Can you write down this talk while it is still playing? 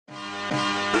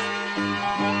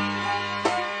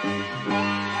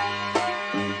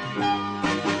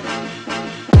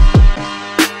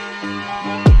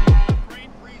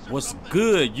What's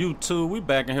good, YouTube? We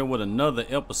back in here with another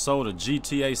episode of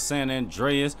GTA San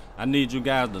Andreas. I need you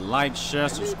guys to like, share,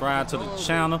 subscribe to the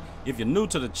channel. If you're new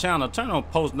to the channel, turn on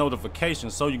post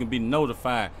notifications so you can be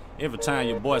notified every time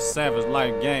your boy Savage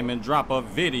Life Gaming drop a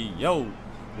video.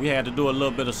 We had to do a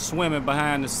little bit of swimming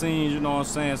behind the scenes, you know what I'm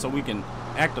saying, so we can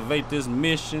activate this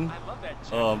mission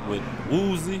with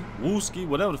Wooski,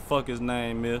 whatever the fuck his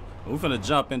name is. We're finna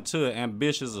jump into it,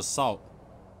 ambitious assault.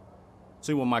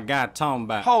 See what my guy talking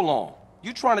about. Hold on.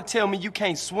 You trying to tell me you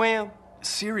can't swim?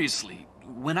 Seriously,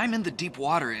 when I'm in the deep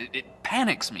water, it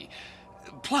panics me.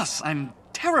 Plus, I'm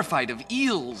terrified of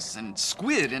eels and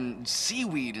squid and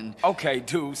seaweed and... Okay,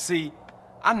 dude, see,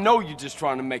 I know you're just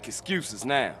trying to make excuses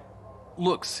now.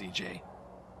 Look, CJ,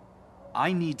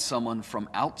 I need someone from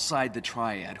outside the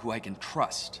triad who I can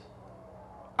trust.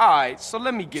 Alright, so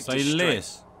let me get Say this straight.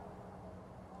 less.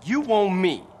 You want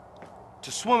me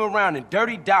to swim around in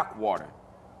dirty dock water,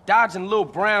 dodging little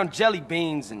brown jelly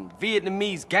beans and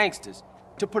Vietnamese gangsters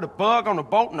to put a bug on a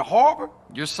boat in the harbor?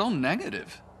 You're so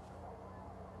negative.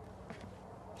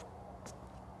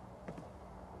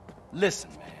 Listen,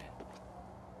 man.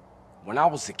 When I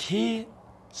was a kid,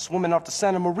 swimming off the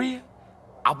Santa Maria,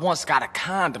 I once got a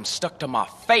condom stuck to my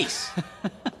face.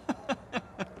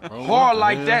 Horror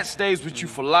like that stays with you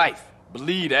for life.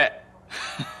 Believe that.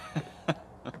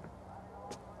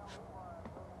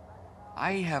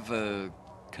 I have a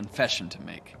confession to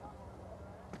make.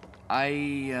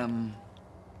 I'm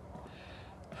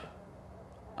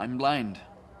blind.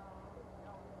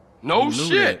 No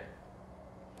shit. That.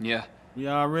 Yeah. We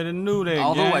already knew that.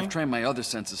 Although gang. I've trained my other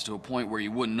senses to a point where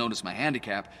you wouldn't notice my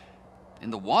handicap,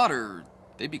 in the water,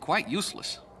 they'd be quite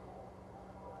useless.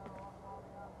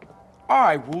 All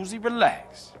right, Woozy,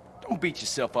 relax. Don't beat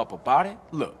yourself up about it.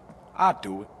 Look, I'll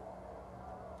do it.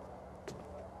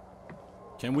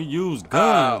 Can we use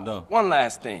guns, though? One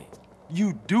last thing.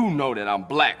 You do know that I'm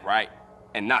black, right?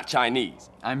 And not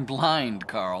Chinese. I'm blind,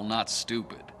 Carl, not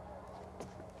stupid.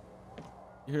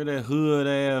 You hear that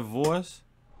hood-ass voice?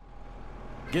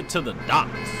 Get to the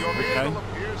docks, okay?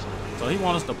 So he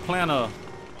wants us to plant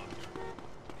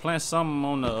something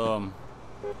on the,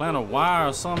 plant a wire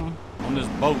or something on this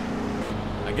boat.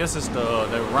 I guess it's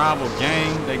the rival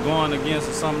gang they going against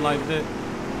or something like that.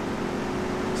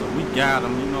 So we got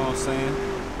them, you know what I'm saying?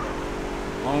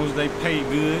 As long as they pay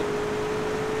good.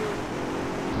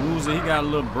 Woozy, he got a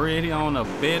little bread. He on a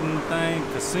betting thing,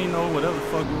 casino, whatever the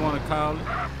fuck you want to call it.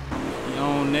 He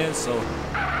on that, so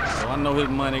I know his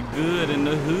money good in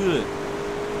the hood.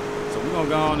 So we gonna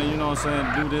go on and, you know what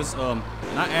I'm saying, do this. And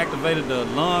I activated the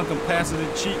lung capacity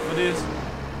cheat for this.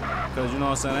 Cause you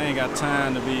know what I'm saying, I ain't got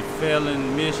time to be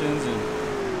failing missions and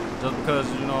just because,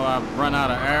 you know, I run out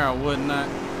of air or whatnot.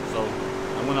 So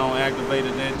I went on and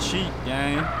activated that cheat,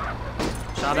 gang.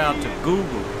 Shout out to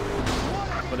Google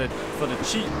for the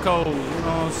cheat codes, you know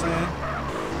what I'm saying?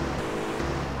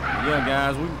 Yeah,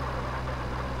 guys,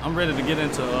 I'm ready to get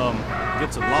to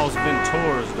Los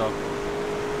Venturas though.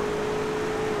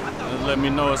 Just let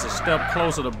me know it's a step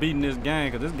closer to beating this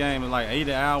game, cause this game is like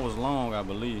 80 hours long, I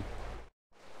believe.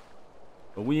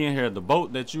 But we in here. The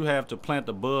boat that you have to plant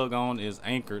the bug on is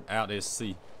anchored out at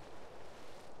sea.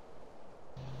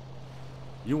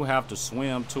 You will have to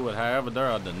swim to it. However, there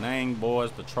are the Thang boys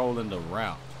patrolling the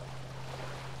route.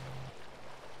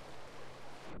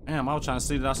 Damn, I was trying to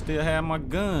see that I still have my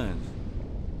guns.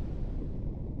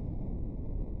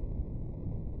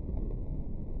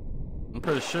 I'm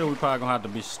pretty sure we probably gonna have to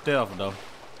be stealth though.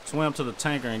 Swim to the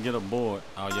tanker and get aboard.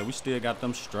 Oh yeah, we still got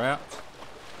them straps.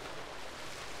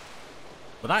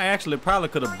 But I actually probably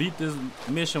could have beat this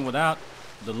mission without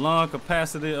the lung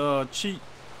capacity cheat.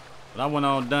 But I went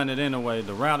on and done it anyway.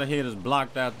 The route ahead is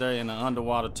blocked out there in an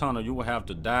underwater tunnel. You will have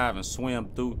to dive and swim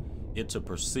through it to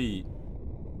proceed.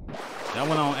 I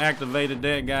went on and activated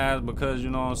that, guys, because, you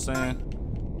know what I'm saying,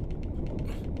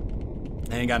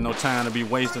 I ain't got no time to be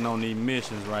wasting on these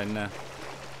missions right now.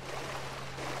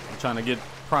 I'm trying to get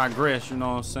progress, you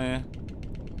know what I'm saying.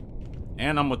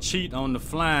 And I'm gonna cheat on the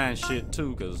flying shit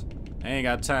too, cause I ain't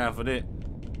got time for that.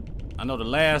 I know the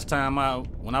last time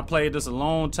when I played this a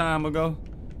long time ago,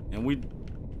 and we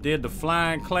did the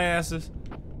flying classes,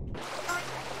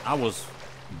 I was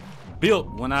built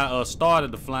when I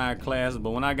started the flying classes, but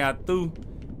when I got through,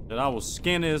 that I was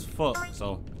skinny as fuck.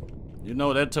 So, you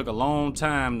know, that took a long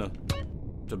time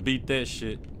to beat that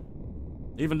shit.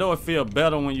 Even though it feel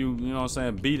better when you know what I'm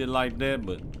saying, beat it like that,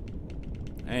 but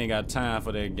I ain't got time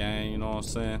for that game, you know what I'm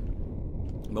saying?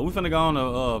 But we finna go on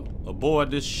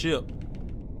aboard this ship.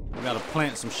 We gotta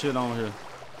plant some shit on here.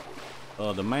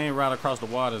 The main route across the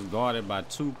water is guarded by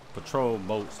 2 patrol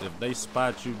boats. If they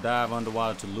spot you, dive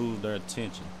underwater to lose their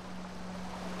attention.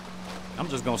 I'm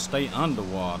just gonna stay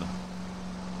underwater.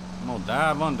 I'm gonna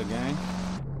dive under, gang.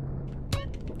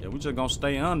 Yeah, we just gonna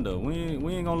stay under. We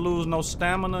ain't gonna lose no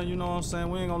stamina, you know what I'm saying?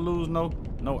 We ain't gonna lose no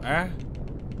air.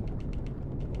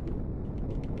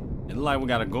 It's like we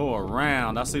gotta go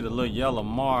around. I see the little yellow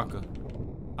marker.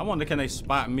 I wonder, can they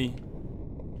spot me?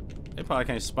 They probably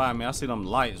can't spot me. I see them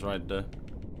lights right there.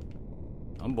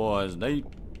 Them boys, they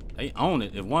own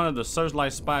it. If one of the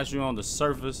searchlights spots you on the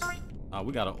surface,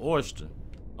 we got an oyster.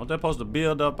 Aren't they supposed to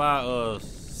build up our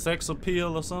sex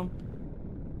appeal or something?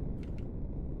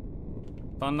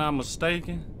 If I'm not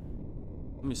mistaken.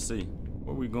 Let me see.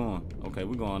 Where we going? Okay,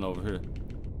 we're going over here.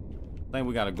 I think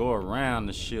we gotta go around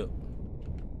the ship.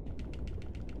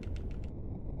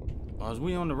 Or is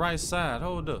we on the right side?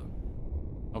 Hold up.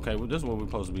 Okay, well, this is where we're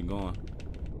supposed to be going.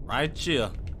 Right here.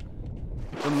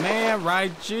 The man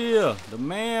right here. The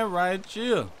man right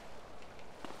here.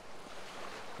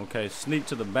 Okay, sneak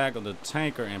to the back of the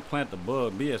tanker and plant the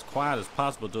bug. Be as quiet as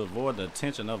possible to avoid the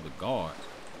attention of the guards.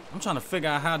 I'm trying to figure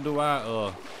out how do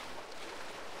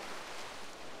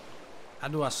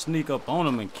I sneak up on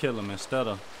them and kill them instead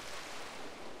of...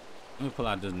 Let me pull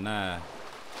out this knife.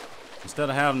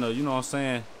 Instead of having to, you know what I'm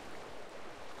saying,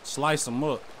 slice them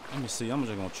up. Let me see, I'm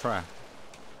just gonna try.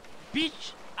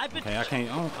 Bitch, okay, I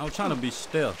can't, I'm trying to be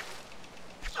stealth.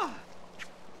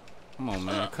 Come on,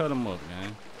 man, cut him up,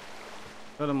 man.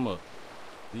 Cut him up.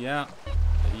 He out?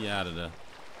 Yeah, he out of there.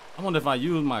 I wonder if I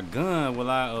use my gun, will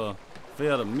I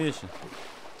fail the mission?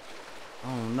 I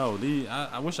don't know.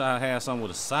 I wish I had something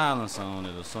with a silencer on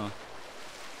it or something.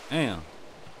 Damn.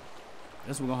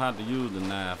 Guess we're gonna have to use the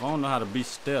knife. I don't know how to be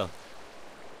stealth.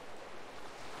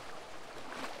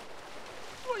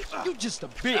 You just a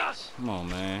bitch. Come on,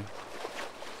 man.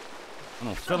 I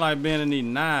don't feel like being in these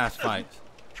knife fights.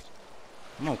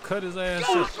 I'm gonna cut his ass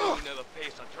up.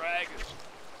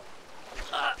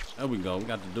 There we go. We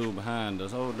got the dude behind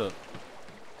us. Hold up.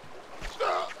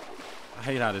 I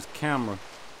hate how this camera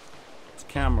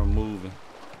moving.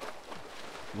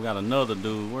 We got another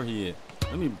dude. Where he at?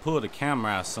 Let me pull the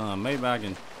camera out some. Maybe I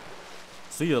can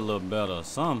see a little better or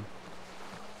something.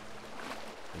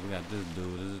 We got this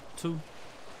dude. Is it two?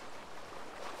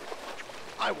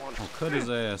 I want to cut his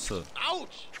ass up.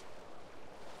 Ouch!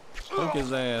 Poke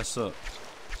his ass up.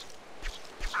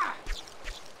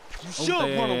 You should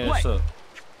run away. Up.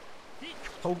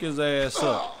 Poke his ass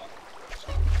up.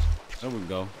 There we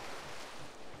go.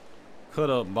 Cut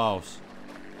up, boss.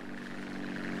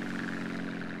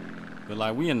 But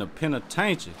like we in the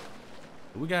penitentiary.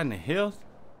 We got any health?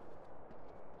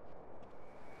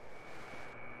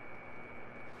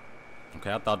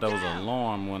 Okay, I thought that was an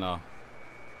alarm when I'm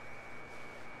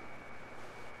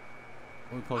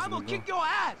gonna kick your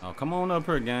ass. Oh, come on up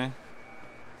here, gang.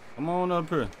 Come on up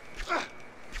here.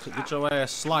 Get your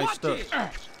ass sliced up.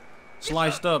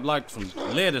 Sliced up like some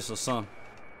lettuce or something.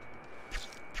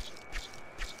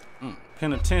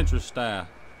 Penitentiary style.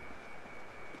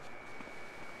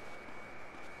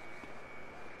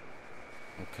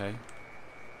 Okay.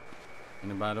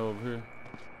 Anybody over here?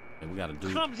 Yeah, we gotta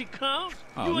do. Clumsy cum.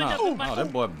 Oh no! Oh,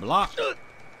 that boy blocked.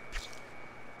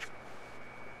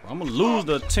 I'm gonna lose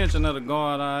the attention of the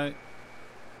guard, alright?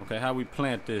 Okay, how we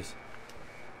plant this?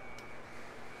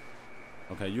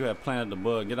 Okay, you have planted the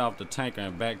bug. Get off the tanker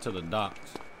and back to the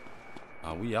docks.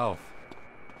 Oh, we off.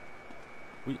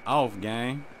 We off,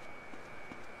 gang.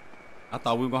 I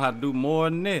thought we were gonna have to do more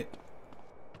than that.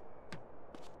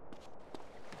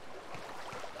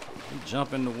 We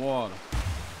jump in the water.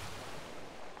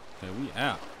 Okay, we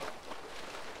out.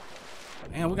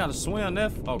 Man, we gotta swim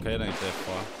that. Okay, it ain't that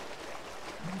far.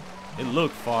 It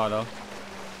looked far though.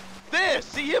 There,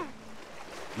 see him?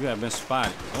 You have been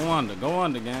spotted. Go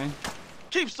under, gang.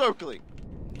 Keep circling.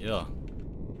 Yeah.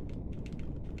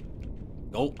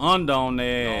 Go under on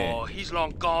there. Oh, he's long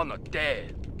gone or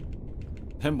dead.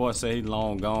 That boy say he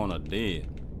long gone or dead.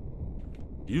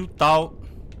 You thought.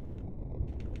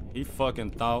 He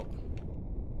fucking thought.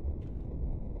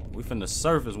 We finna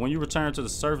surface. When you return to the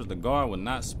surface, the guard will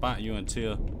not spot you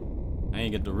until I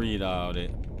ain't get to read all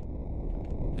that.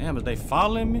 Damn, is they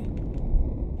following me?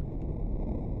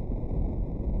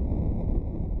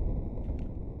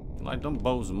 Like them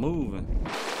boats moving.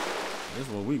 This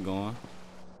is where we going.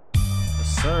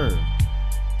 Yes, sir.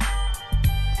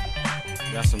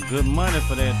 Got some good money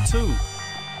for that too.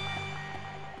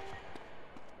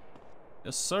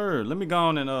 Yes, sir. Let me go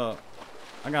on and I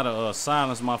gotta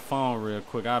silence my phone real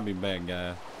quick. I'll be back,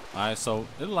 guys. Alright, so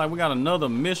it's like we got another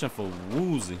mission for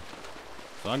Woozy.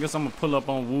 So I guess I'm gonna pull up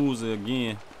on Woozy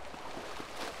again.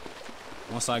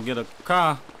 Once I get a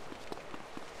car.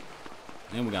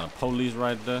 Then we got a police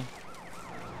right there.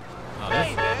 Oh,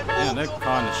 that's, yeah, Damn, that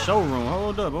car in the showroom.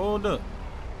 Hold up, hold up.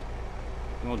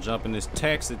 I'm gonna jump in this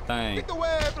taxi thing. Get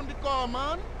away from the car,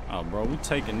 man. Oh, bro, we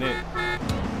taking it.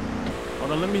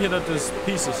 Hold on, let me hit up this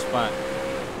pizza spot.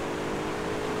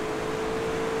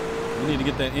 We need to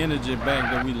get that energy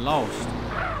back that we lost.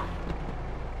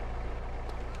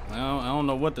 I don't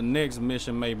know what the next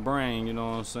mission may bring, you know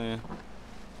what I'm saying?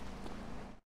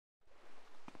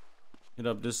 Hit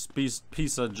up this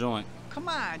pizza joint. Come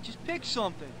on, just pick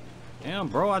something. Damn,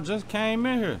 bro, I just came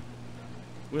in here.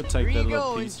 We'll take Here that you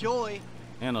little go, piece. enjoy.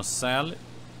 And a salad.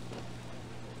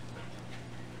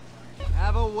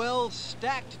 Have a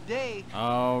well-stacked day.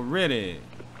 Already.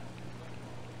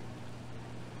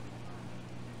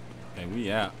 Okay,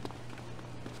 we out.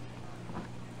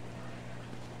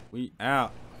 We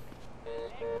out.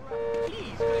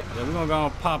 Yeah, we're gonna go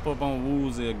and pop up on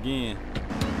Woozy again.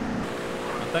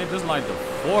 I think this is like the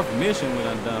 4th mission we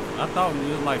done. I thought it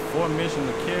was like 4 missions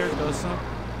a character or something.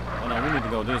 Oh no, we need to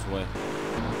go this way.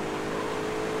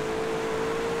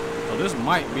 So this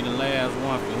might be the last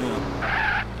one for him.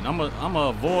 And I'm gonna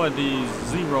avoid these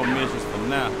 0 missions for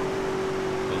now.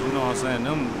 Cause you know what I'm saying,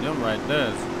 them right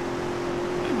there,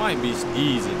 they might be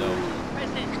easy though.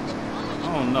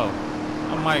 I don't know.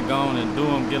 I might go on and do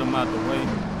them, get them out the way.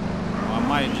 Or I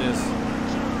might just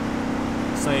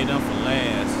save them for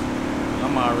last.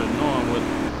 I'm already knowing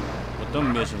what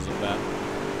them missions about.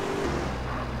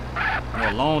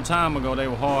 Well, a long time ago they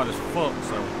were hard as fuck,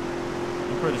 so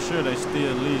I'm pretty sure they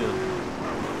still live.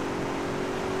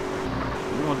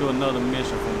 We're gonna do another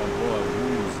mission for my boy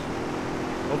Woozy.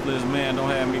 Hopefully this man don't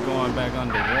have me going back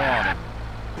underwater.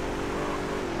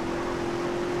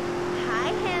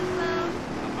 Hi,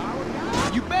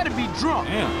 handsome. You better be drunk.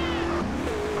 Damn.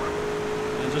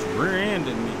 It just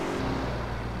rear-ended me.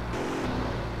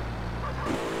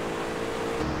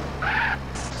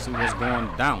 See what's going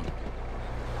down.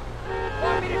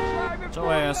 Get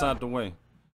your ass out the way.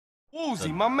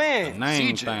 Woozy, my man.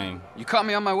 Name CJ, thing. you caught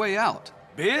me on my way out.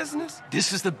 Business?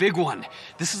 This is the big one.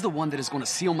 This is the one that is going to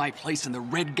seal my place in the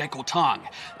Red Gecko Thang.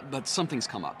 But something's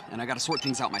come up, and I got to sort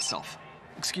things out myself.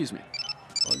 Excuse me.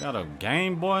 Oh, got a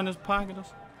Game Boy in his pocket or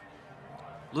something?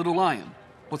 Little Lion,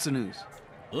 what's the news?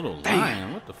 Little Damn.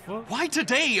 Lion, what the fuck? Why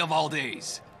today of all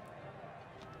days?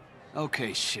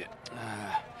 Okay, shit.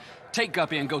 Take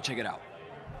Guppy and go check it out.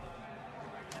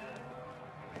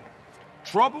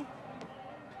 Trouble?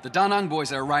 The Da Nang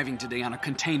boys are arriving today on a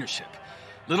container ship.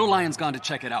 Little Lion's gone to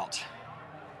check it out.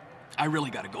 I really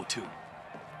gotta go too.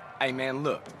 Hey, man,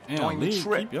 look. Damn, During the Lee,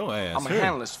 trip, keep your ass I'm going to here.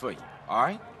 handle this for you, all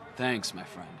right? Thanks, my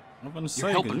friend. I'm gonna Your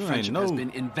say, help 'cause and you ain't friendship no has been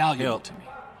invaluable help. to me.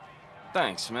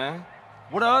 Thanks, man.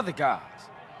 What are other guys?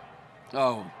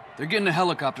 Oh, they're getting a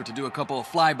helicopter to do a couple of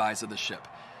flybys of the ship.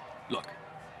 Look,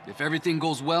 if everything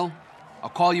goes well, I'll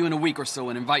call you in a week or so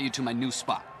and invite you to my new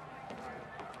spot.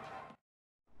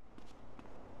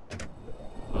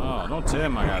 Oh, don't tell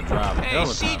me I gotta drive a Hey,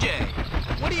 helicopter.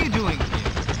 CJ, what are you doing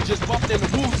here? Just bumped into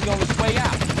Woozy on his way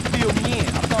out. Fill me in.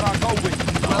 I thought I'd go with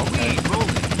you. Well, we ain't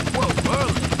rolling. Whoa,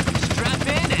 whirling. Strap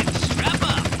in and strap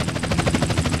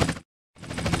up.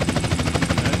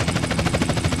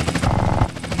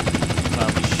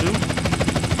 Time to shoot.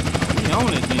 We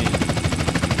on it then.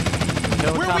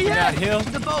 Where we Helicopter got at? hill. To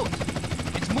the boat.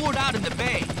 It's moored out in the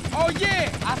bay. Oh, yeah,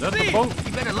 I That's see the it. boat.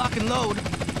 You better lock and load.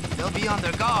 They'll be on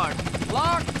their guard.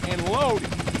 Locked and loaded.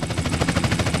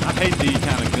 I hate these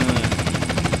kind of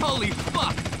guns. Holy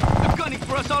fuck! They're gunning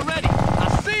for us already. I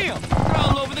see him. They're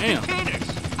all over the Damn. containers.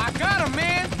 I got him,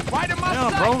 man. Right in my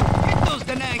Damn, sight. bro. Hit those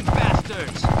Da Nang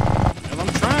bastards. And I'm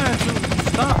trying to.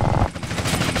 Stop.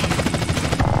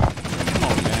 Come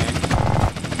on, gang.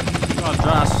 You gotta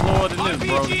drive slower than this,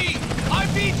 bro. RPG!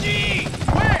 RPG!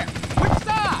 Where? Which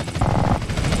side?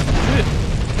 Shit.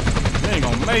 They ain't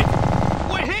gonna make it.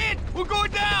 We're hit! We're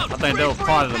going down! I think that was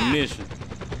part of the mission.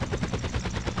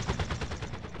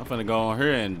 I'm finna go on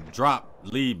here and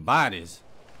lead bodies.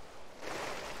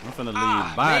 I'm finna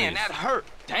lead bodies. Man, that hurt.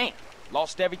 Damn.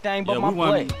 Lost everything but Yeah, my we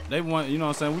blade. they want, you know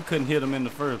what I'm saying? We couldn't hit them in the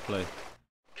first place.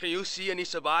 Can you see any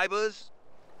survivors?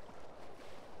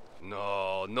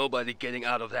 No, nobody getting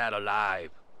out of that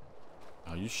alive.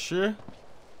 Are you sure?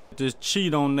 Just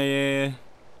cheat on their ass.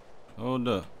 Hold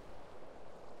up.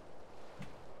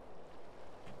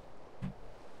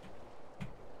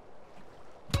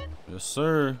 Yes,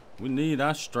 sir. We need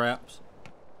our straps.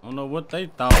 I don't know what they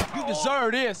thought. You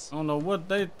deserve this. I don't know what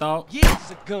they thought. Yeah,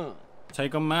 it's a gun.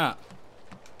 Take them out.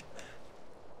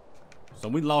 So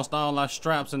we lost all our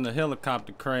straps in the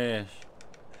helicopter crash.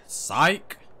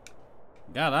 Psych.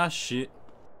 Got our shit.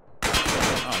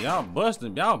 Oh, y'all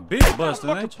busting. Y'all big busting, What's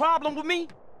the ain't you? problem with me?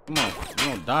 Come on. We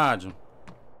gonna dodge them.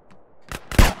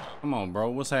 Come on, bro.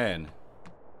 What's happening?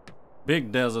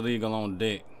 Big Desert Eagle on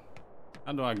deck.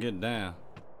 How do I get down?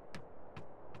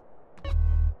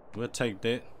 We'll take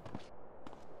that.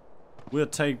 We'll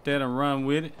take that and run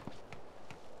with it.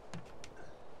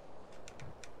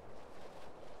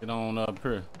 Get on up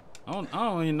here. I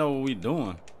don't even know what we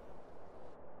doing.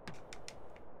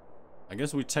 I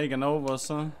guess we taking over or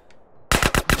something.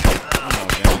 Come on,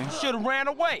 gang. Should have ran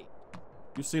away.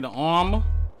 You see the armor?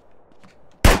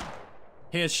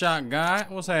 Headshot guy.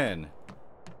 What's happening?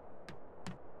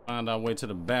 Find our way to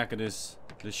the back of this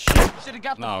shit. Should have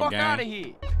got the fuck out of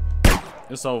here.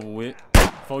 It's over with.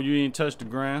 Before you even touch the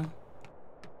ground.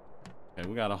 Okay,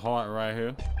 we got a heart right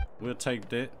here. We'll take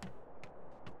that.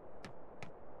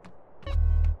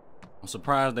 I'm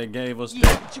surprised they gave us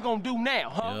that. What you gonna do now,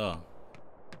 huh? Yeah.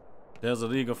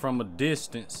 Desert Eagle from a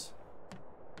distance.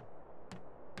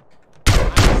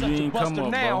 You ain't come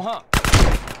up, now, bro. Huh?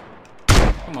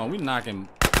 Come on, we knocking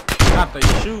out their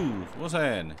shoes. What's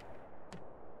happening?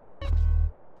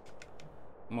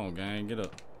 Come on, gang, get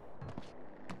up.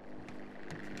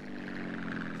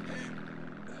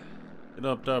 Get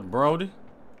up there, Brody.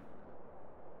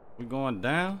 We going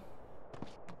down?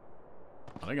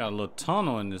 Oh, they got a little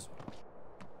tunnel in this.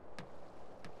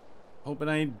 Hope it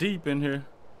ain't deep in here.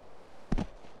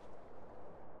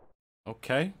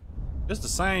 Okay. It's the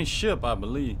same ship, I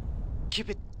believe. Keep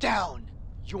it down.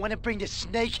 You want to bring the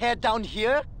snakehead down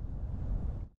here?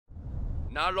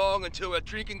 Not long until we're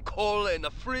drinking cola in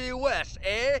the free west,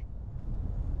 eh?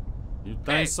 You think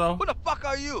Hey, so? who the fuck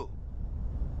are you?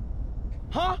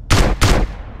 Huh?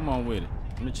 Come on with it.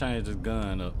 Let me change this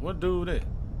gun up. What dude that?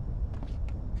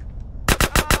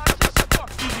 Just fuck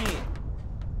you then.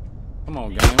 Come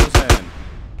on, gang. What's happening?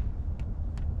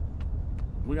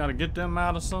 We gotta get them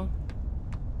out or something?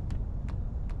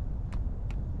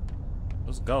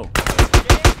 Let's go.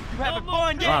 You having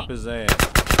fun, yeah? Drop his ass.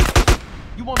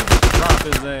 You want me to Drop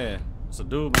his ass. It's a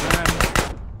dude behind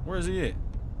me. Where is he at?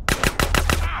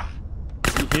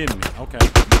 He hit me. Okay.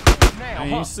 now, I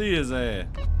huh? ain't see his ass.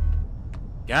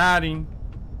 Got him.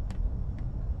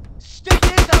 Stick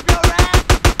this up your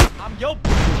ass! I'm your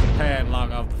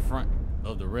Padlock off the front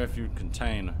of the refuge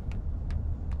container.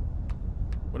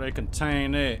 Where they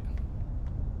contain that?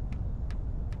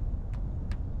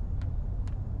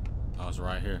 Oh, it's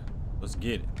right here. Let's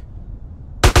get it.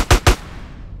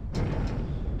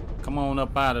 Come on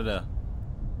up out of there.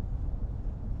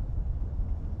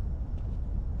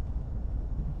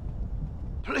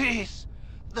 Please!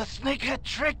 The snakehead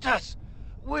tricked us!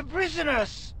 We're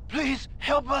prisoners! Please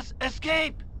help us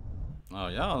escape! Oh,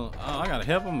 y'all, I gotta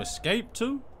help him escape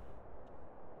too?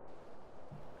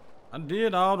 I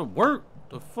did all the work.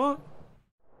 The fuck?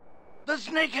 The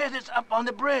snakehead is up on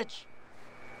the bridge!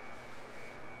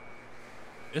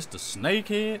 It's the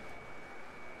snakehead?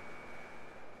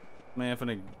 Man,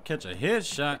 finna catch a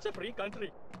headshot. It's a free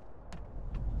country.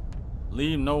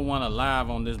 Leave no one alive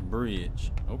on this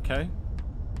bridge. Okay.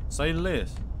 Say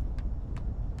less.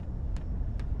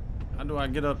 How do I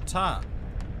get up top?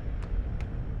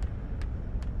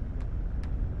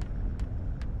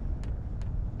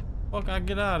 Fuck, I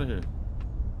get out of here.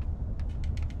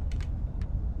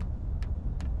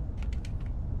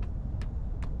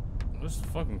 This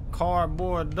fucking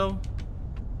cardboard though.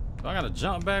 Do I gotta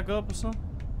jump back up or something?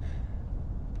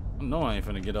 I know I ain't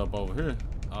finna get up over here.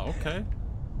 Oh, okay.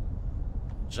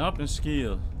 Jumping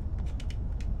skills.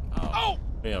 Oh,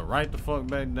 yeah, right the fuck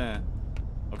back down.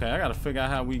 Okay, I gotta figure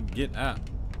out how we get out.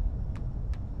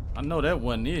 I know that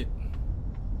wasn't it.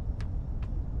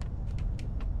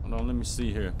 Hold on, let me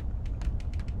see here.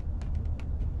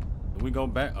 Do we go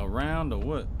back around or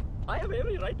what? I have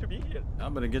every right to be here. I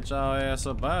better get y'all ass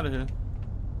up out of here.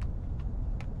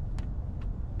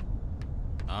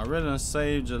 I already done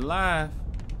saved your life.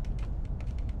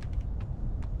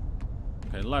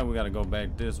 Okay, like we gotta go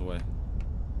back this way.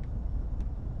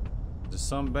 There's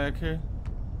something back here?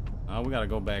 Oh, we gotta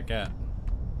go back out.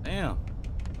 Damn.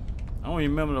 I don't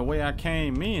even remember the way I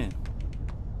came in.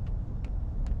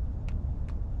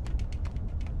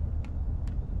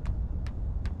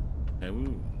 Okay,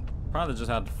 we probably just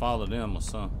have to follow them or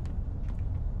something.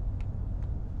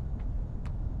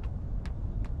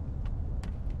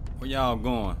 Where y'all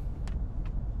going?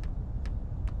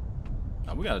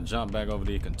 Oh, we gotta jump back over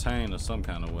the container some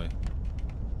kind of way.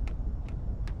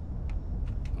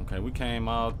 Okay, we came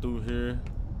all through here.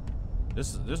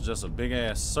 This is just a big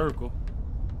ass circle.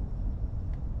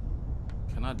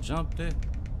 Can I jump that?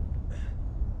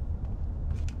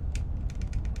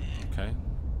 Okay.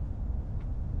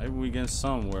 Maybe we get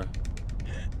somewhere.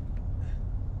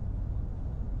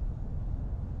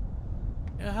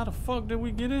 Yeah, how the fuck did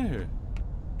we get in here?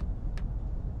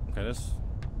 Okay, let's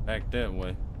back that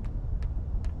way.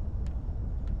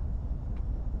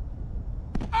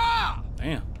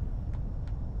 Damn.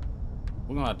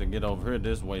 We're gonna have to get over here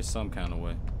this way some kind of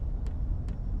way.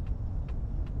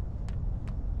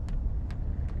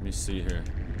 Let me see here.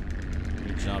 Let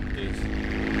me jump this.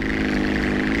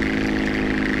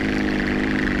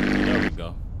 There we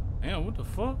go. Damn, what the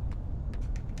fuck?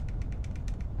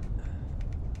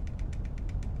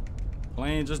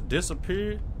 Plane just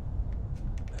disappeared?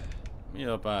 Get me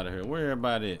up out of here. Where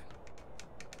everybody at?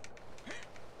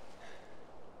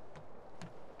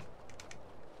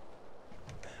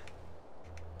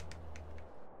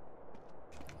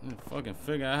 Fucking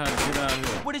figure out how to get out of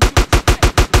here. What did you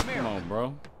expect? Come on,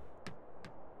 bro.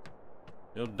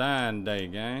 Your dying day,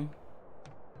 gang.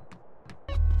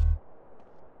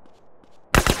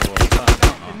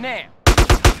 Now.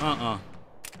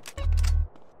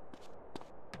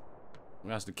 We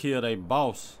got to kill they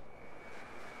boss.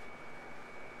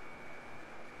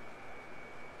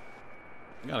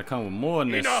 You gotta come with more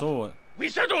than that sword. We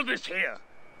settled this here.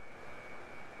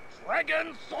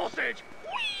 Dragon sausage.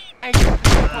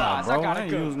 Nah, bro, I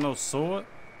ain't using no sword.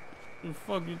 What the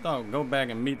fuck you thought? Go back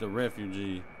and meet the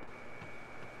refugees.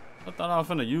 I thought I was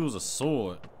finna use a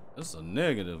sword. That's a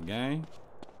negative, gang.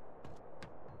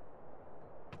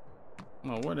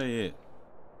 Come on, where they at?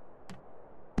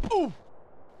 Ooh.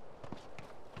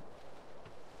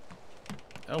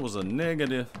 That was a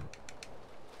negative.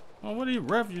 Oh, where these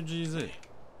refugees at?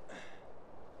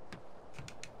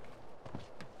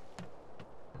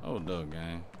 Hold up,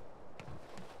 gang.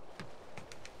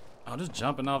 Oh, just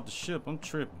jumping off the ship. I'm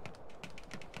tripping.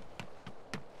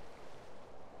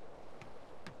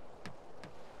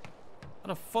 How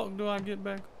the fuck do I get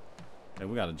back? Hey,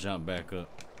 we gotta jump back up.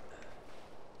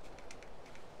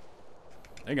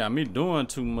 They got me doing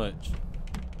too much.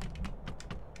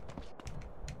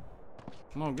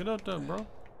 Come on, get up there, bro.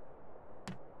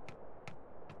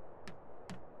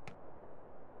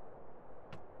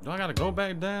 Do I gotta go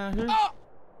back down here?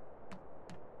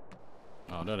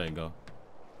 Oh, there they go.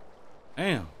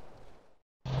 Damn.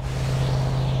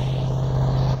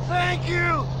 Thank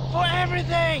you for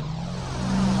everything.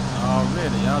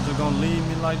 Already, y'all just gonna leave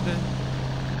me like that?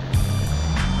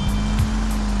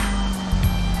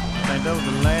 I think that was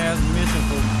the last mission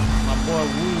for my boy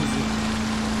Woozy.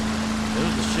 It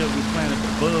was the ship we planted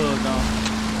the bug on.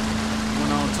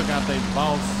 Went on, took out their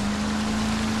boss.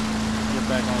 Get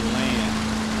back on land.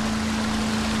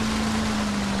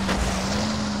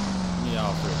 Me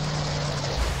off here.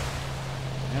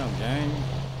 Damn, gang.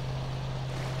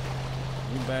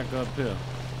 We back up here.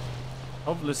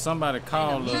 Hopefully somebody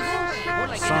called us. I'm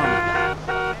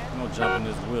gonna jump in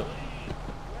this whip.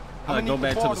 I'm gonna go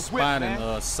back to the spot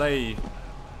and save,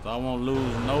 so I won't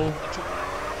lose no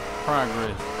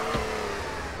progress.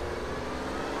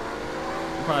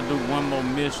 We'll probably do one more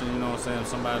mission, you know what I'm saying?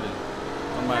 Somebody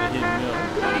hit me up.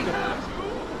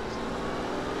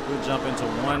 We'll jump into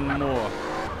one more.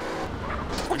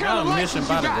 We got a mission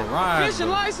by the garage. I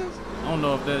don't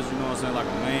know if that's, you know what I'm saying, like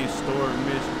a main story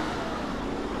mission.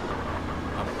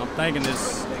 I'm thinking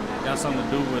this got something to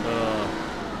do with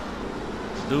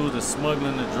dudes that's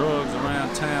smuggling the drugs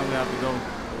around town. We have to go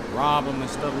rob them and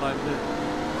stuff like that.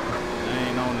 I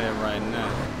ain't on that right now,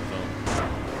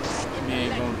 so we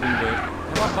ain't gonna do that.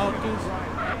 Have I bought this?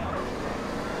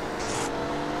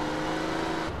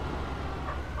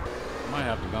 Might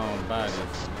have to go and buy this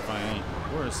if I ain't.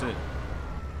 Where is it?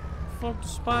 Fuck the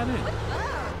spot is.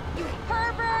 You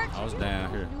pervert! I was down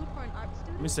here.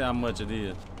 Let me see how much it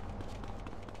is.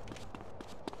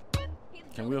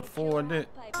 Can we afford that?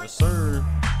 Yes, sir.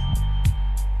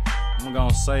 I'm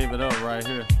gonna save it up right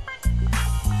here.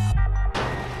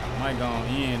 Might go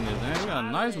end this. Man, we got a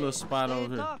nice little spot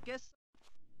over here.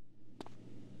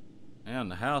 Man,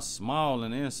 the house small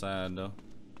and inside though.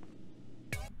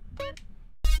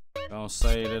 Gonna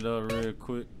save it up real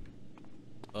quick.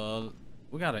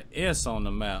 We got an S on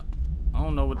the map. I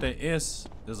don't know what that S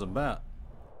is about.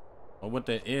 Or what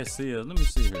that S is. Let me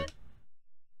see here.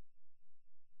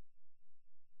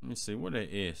 Let me see, where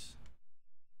that is.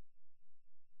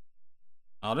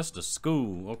 Oh, that's the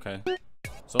school, okay.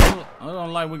 So, I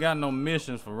don't like we got no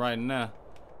missions for right now.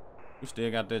 We still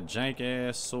got that jank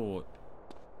ass sword.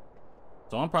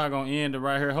 So I'm probably gonna end it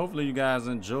right here. Hopefully you guys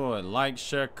enjoyed. Like,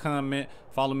 share, comment.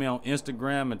 Follow me on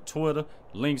Instagram and Twitter.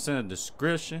 Links in the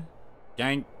description.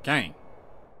 Gang, gang.